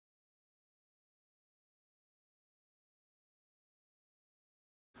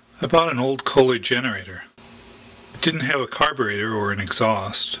I bought an old Kohler generator. It didn't have a carburetor or an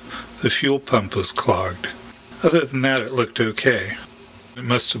exhaust. The fuel pump was clogged. Other than that, it looked okay. It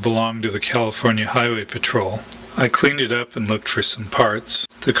must have belonged to the California Highway Patrol. I cleaned it up and looked for some parts.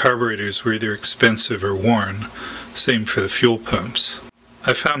 The carburetors were either expensive or worn. Same for the fuel pumps.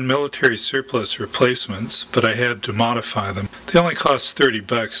 I found military surplus replacements, but I had to modify them. They only cost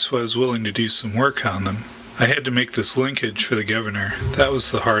 $30, so I was willing to do some work on them. I had to make this linkage for the governor. That was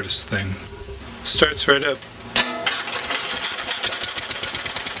the hardest thing. Starts right up.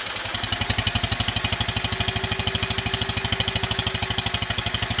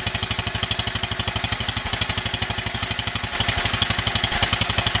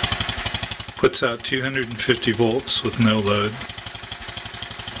 Puts out 250 volts with no load.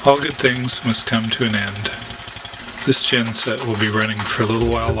 All good things must come to an end. This gen set will be running for a little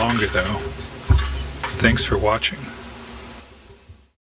while longer though. Thanks for watching.